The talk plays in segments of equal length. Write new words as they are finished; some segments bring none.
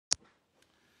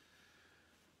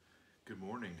Good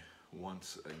morning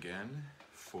once again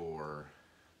for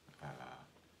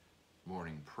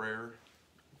morning prayer,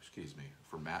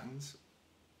 for Matins,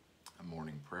 a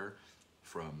morning prayer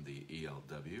from the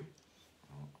ELW.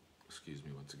 Excuse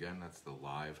me once again, that's the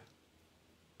live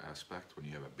aspect when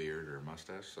you have a beard or a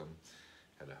mustache, so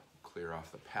I had to clear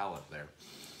off the palate there.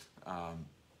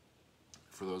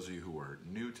 For those of you who are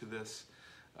new to this,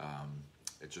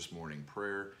 it's just morning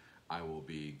prayer. I will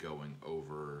be going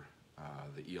over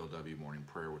the ELW morning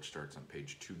prayer, which starts on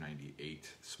page 298,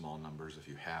 small numbers if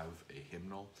you have a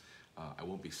hymnal. I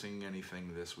won't be singing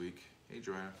anything this week. Hey,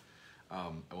 Joanna. I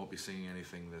won't be singing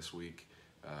anything this week.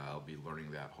 I'll be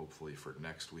learning that hopefully for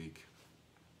next week.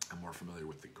 I'm more familiar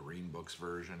with the Green Books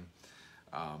version,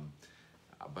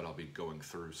 but I'll be going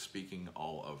through speaking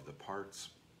all of the parts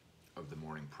of the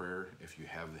morning prayer. If you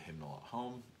have the hymnal at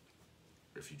home,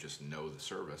 or if you just know the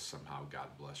service, somehow God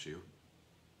bless you.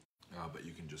 But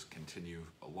you can just continue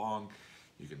along.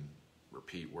 You can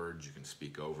repeat words. You can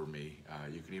speak over me.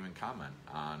 You can even comment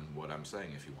on what I'm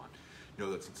saying if you want.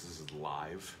 Know that since this is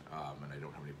live and I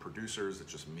don't have any producers, it's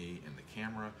just me and the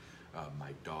camera,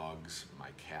 my dogs, my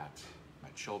cat, my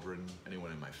children,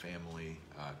 anyone in my family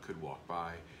could walk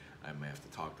by. I may have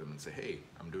to talk to them and say, hey,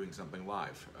 I'm doing something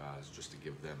live, just to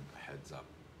give them a heads up.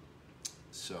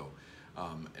 So,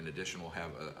 in addition, we'll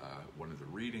have one of the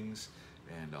readings,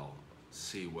 and I'll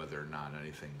see whether or not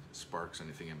anything sparks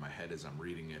anything in my head as I'm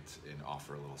reading it and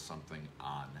offer a little something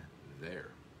on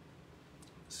there.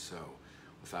 So,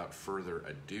 without further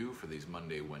ado, for these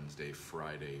Monday, Wednesday,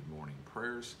 Friday morning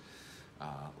prayers,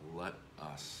 let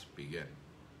us begin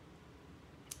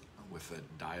with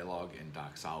a dialogue and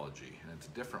doxology, and it's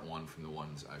a different one from the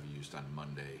ones I've used on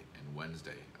Monday and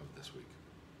Wednesday of this week.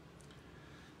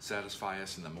 Satisfy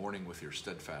us in the morning with your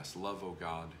steadfast love, O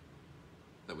God,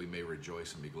 that we may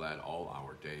rejoice and be glad all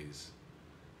our days.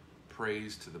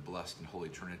 Praise to the blessed and holy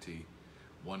Trinity,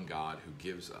 one God who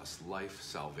gives us life,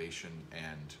 salvation,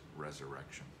 and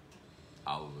resurrection.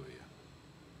 Alleluia.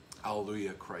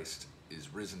 Alleluia, Christ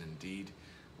is risen indeed.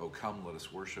 O come, let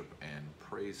us worship and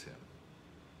praise him.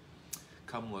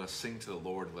 Come, let us sing to the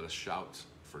Lord. Let us shout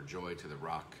for joy to the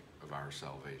rock of our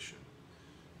salvation.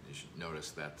 You should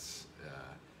notice that's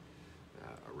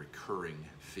a recurring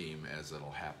theme as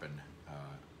it'll happen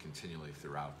continually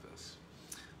throughout this.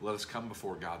 Let us come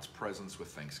before God's presence with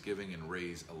thanksgiving and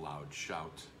raise a loud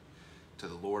shout to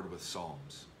the Lord with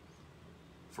psalms.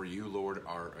 For you, Lord,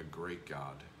 are a great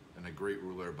God and a great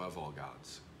ruler above all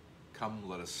gods. Come,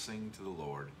 let us sing to the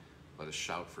Lord. Let us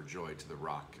shout for joy to the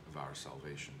rock of our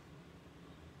salvation.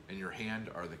 In your hand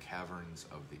are the caverns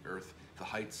of the earth. The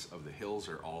heights of the hills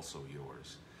are also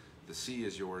yours. The sea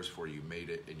is yours, for you made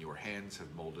it, and your hands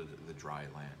have molded the dry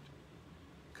land.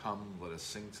 Come, let us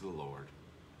sing to the Lord.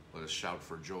 Let us shout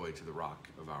for joy to the rock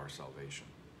of our salvation.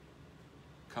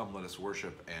 Come, let us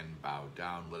worship and bow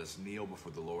down. Let us kneel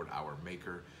before the Lord our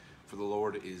Maker. For the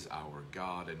Lord is our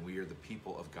God, and we are the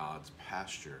people of God's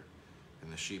pasture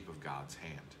and the sheep of God's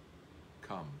hand.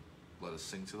 Come, let us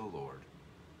sing to the Lord.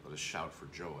 Let us shout for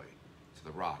joy to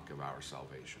the rock of our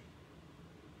salvation.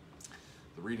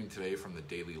 The reading today from the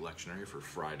daily lectionary for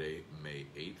Friday, May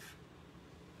 8th,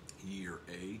 Year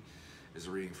A, is a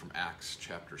reading from Acts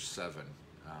chapter 7.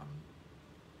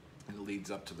 And it leads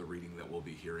up to the reading that we'll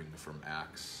be hearing from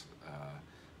Acts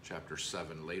chapter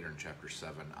 7, later in chapter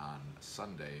 7 on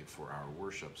Sunday for our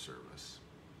worship service.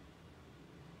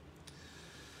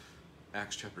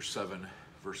 Acts chapter 7,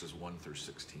 verses 1 through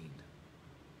 16.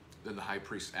 Then the high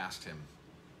priest asked him,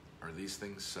 "Are these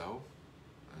things so?"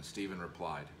 And Stephen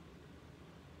replied,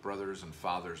 "Brothers and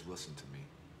fathers, listen to me.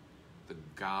 The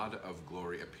God of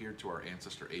glory appeared to our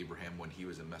ancestor Abraham when he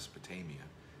was in Mesopotamia,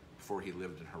 before he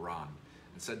lived in Haran,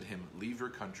 and said to him, 'Leave your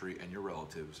country and your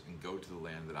relatives and go to the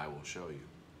land that I will show you.'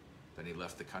 Then he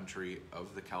left the country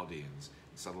of the Chaldeans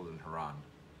and settled in Haran.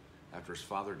 After his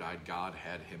father died, God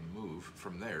had him move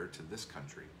from there to this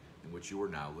country, in which you are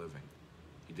now living.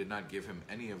 He did not give him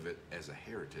any of it as a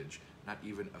heritage, not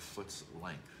even a foot's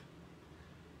length,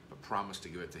 but promised to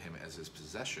give it to him as his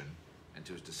possession and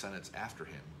to his descendants after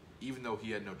him, even though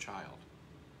he had no child.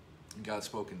 And God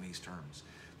spoke in these terms,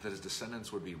 that his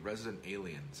descendants would be resident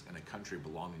aliens in a country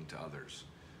belonging to others,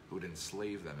 who would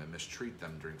enslave them and mistreat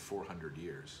them during 400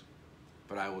 years.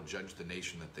 But I will judge the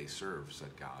nation that they serve,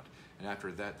 said God, and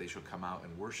after that they shall come out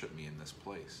and worship me in this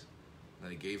place. And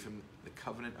then he gave him the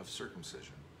covenant of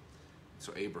circumcision.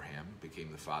 So Abraham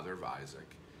became the father of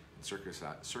Isaac, and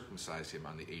circumcised him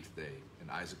on the 8th day,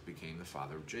 and Isaac became the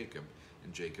father of Jacob,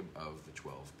 and Jacob of the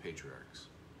 12 patriarchs.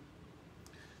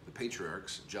 The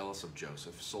patriarchs, jealous of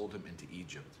Joseph, sold him into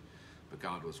Egypt. But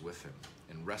God was with him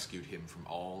and rescued him from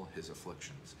all his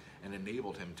afflictions and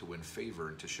enabled him to win favor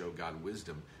and to show God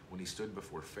wisdom when he stood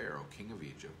before Pharaoh, king of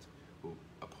Egypt, who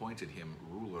appointed him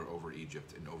ruler over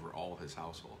Egypt and over all his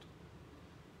household.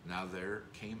 Now there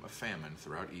came a famine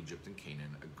throughout Egypt and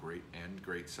Canaan, a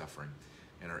great suffering,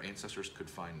 and our ancestors could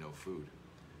find no food.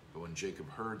 But when Jacob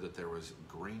heard that there was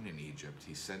grain in Egypt,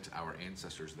 he sent our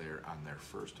ancestors there on their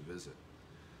first visit.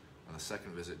 On the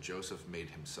second visit, Joseph made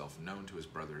himself known to his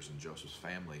brothers, and Joseph's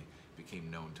family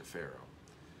became known to Pharaoh.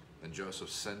 Then Joseph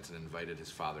sent and invited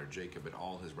his father Jacob and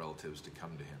all his relatives to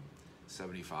come to him,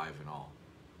 75 in all.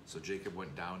 So Jacob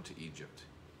went down to Egypt.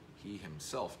 He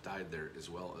himself died there as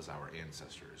well as our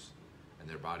ancestors, and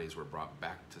their bodies were brought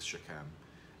back to Shechem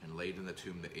and laid in the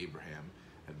tomb that Abraham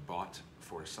had bought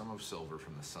for a sum of silver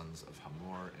from the sons of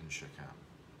Hamor and Shechem.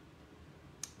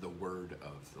 The word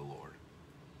of the Lord.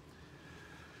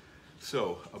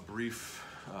 So, a brief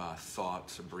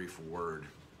thought, a brief word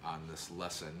on this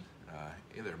lesson.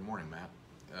 Hey there, morning, Matt.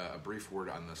 A brief word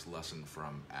on this lesson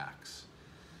from Acts.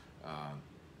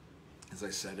 As I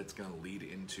said, it's going to lead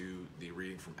into the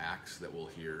reading from Acts that we'll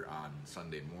hear on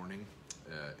Sunday morning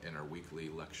in our weekly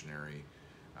lectionary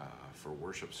for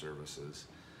worship services.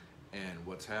 And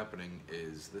what's happening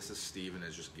is Stephen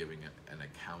is just giving an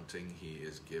accounting. He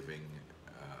is giving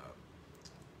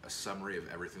a summary of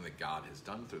everything that God has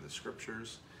done through the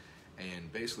scriptures,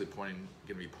 and basically going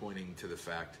to be pointing to the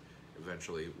fact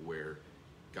eventually where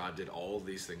God did all of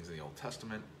these things in the Old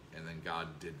Testament, and then God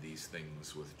did these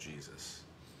things with Jesus.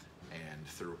 And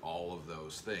through all of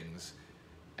those things,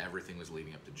 everything was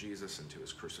leading up to Jesus and to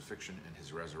his crucifixion and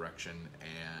his resurrection,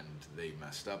 and they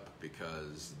messed up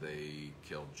because they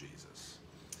killed Jesus.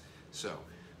 So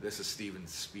this is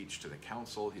Stephen's speech to the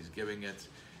council. He's giving it.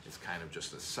 It's kind of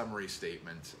just a summary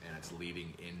statement, and it's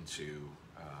leading into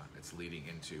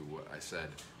what I said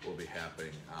will be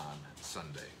happening on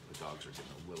Sunday. The dogs are getting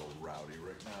a little rowdy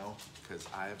right now because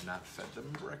I have not fed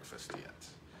them breakfast yet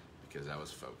because I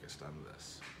was focused on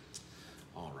this.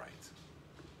 All right.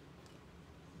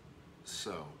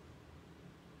 So,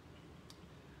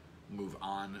 move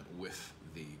on with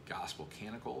the Gospel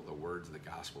Canticle, the words of the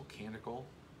Gospel Canticle,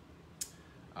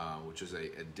 which is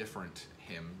a different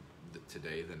hymn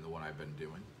today than the one I've been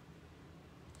doing.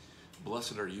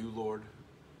 Blessed are you, Lord,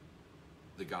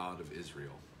 the God of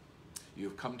Israel. You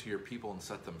have come to your people and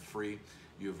set them free.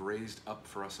 You have raised up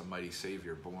for us a mighty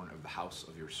Savior, born of the house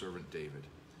of your servant David.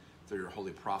 Through your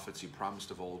holy prophets, you promised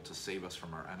of old to save us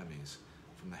from our enemies,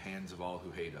 from the hands of all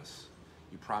who hate us.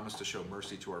 You promised to show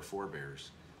mercy to our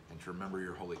forebears and to remember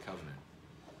your holy covenant.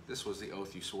 This was the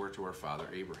oath you swore to our father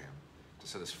Abraham, to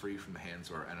set us free from the hands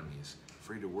of our enemies,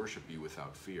 free to worship you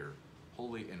without fear,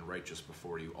 holy and righteous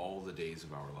before you all the days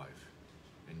of our life.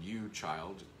 And you,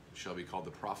 child, shall be called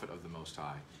the prophet of the Most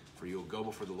High, for you will go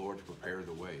before the Lord to prepare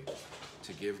the way,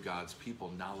 to give God's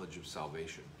people knowledge of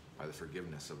salvation by the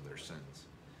forgiveness of their sins.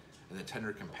 And the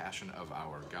tender compassion of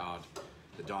our God,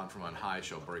 the dawn from on high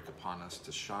shall break upon us,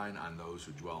 to shine on those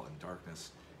who dwell in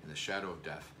darkness, in the shadow of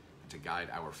death, and to guide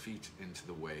our feet into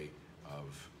the way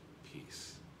of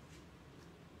peace.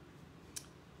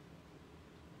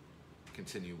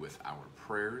 Continue with our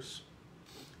prayers.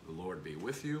 The Lord be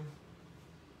with you.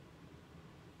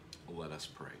 Let us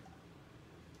pray.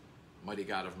 Mighty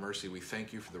God of mercy, we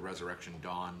thank you for the resurrection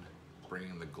dawn,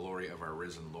 bringing the glory of our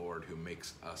risen Lord, who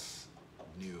makes us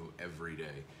new every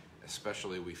day.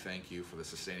 Especially we thank you for the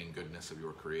sustaining goodness of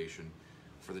your creation,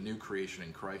 for the new creation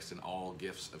in Christ and all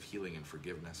gifts of healing and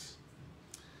forgiveness,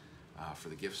 for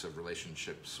the gifts of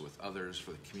relationships with others,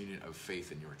 for the communion of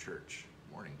faith in your church.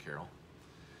 Morning, Carol.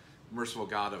 Merciful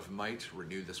God of might,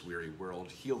 renew this weary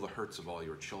world, heal the hurts of all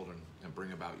your children, and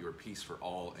bring about your peace for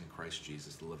all in Christ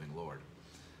Jesus, the living Lord.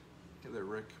 Hey there,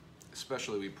 Rick.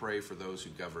 Especially we pray for those who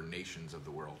govern nations of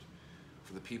the world,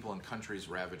 for the people and countries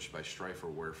ravaged by strife or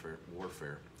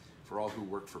warfare, for all who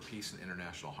work for peace and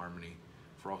international harmony,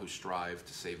 for all who strive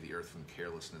to save the earth from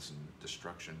carelessness and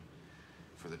destruction,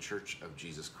 for the Church of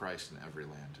Jesus Christ in every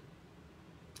land.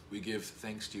 We give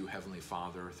thanks to you, Heavenly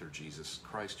Father, through Jesus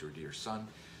Christ, your dear Son,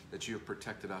 that you have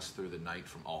protected us through the night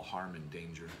from all harm and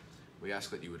danger. We ask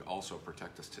that you would also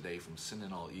protect us today from sin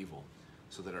and all evil,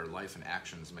 so that our life and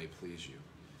actions may please you.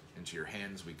 Into your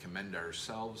hands we commend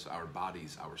ourselves, our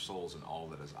bodies, our souls, and all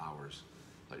that is ours.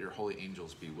 Let your holy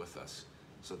angels be with us,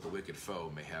 so that the wicked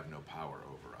foe may have no power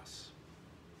over us.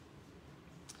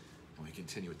 And we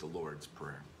continue with the Lord's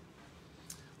Prayer.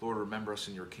 Lord, remember us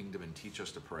in your kingdom and teach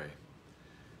us to pray.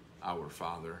 Our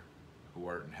Father, who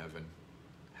art in heaven,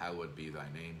 hallowed be thy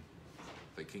name.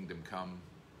 Thy kingdom come,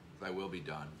 thy will be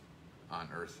done, on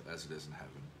earth as it is in heaven.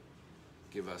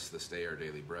 Give us this day our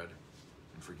daily bread,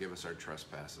 and forgive us our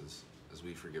trespasses, as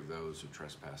we forgive those who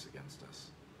trespass against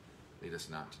us. Lead us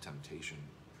not to temptation,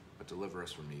 but deliver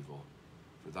us from evil.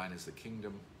 For thine is the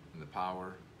kingdom, and the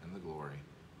power, and the glory,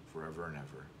 forever and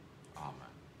ever. Amen.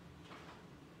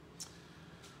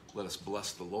 Let us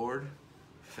bless the Lord.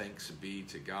 Thanks be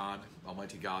to God,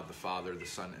 Almighty God, the Father, the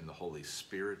Son, and the Holy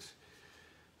Spirit.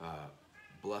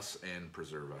 Bless and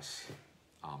preserve us.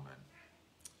 Amen.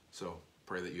 So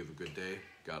pray that you have a good day.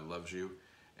 God loves you.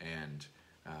 And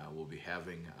we'll be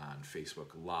having on Facebook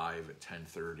Live at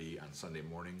 10:30 on Sunday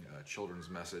morning a children's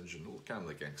message, and kind of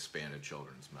like an expanded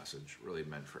children's message, really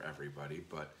meant for everybody,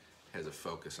 but has a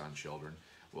focus on children.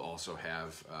 We'll also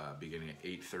have, beginning at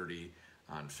 8:30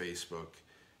 on Facebook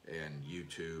and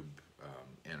YouTube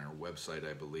and our website,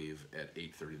 I believe, at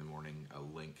 8:30 in the morning, a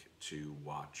link to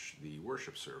watch the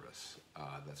worship service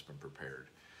that's been prepared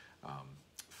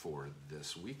for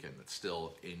this weekend. That's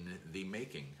still in the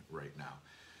making right now.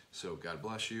 So God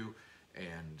bless you,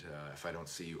 and if I don't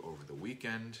see you over the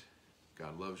weekend,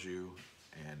 God loves you,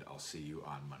 and I'll see you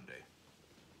on Monday.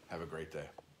 Have a great day.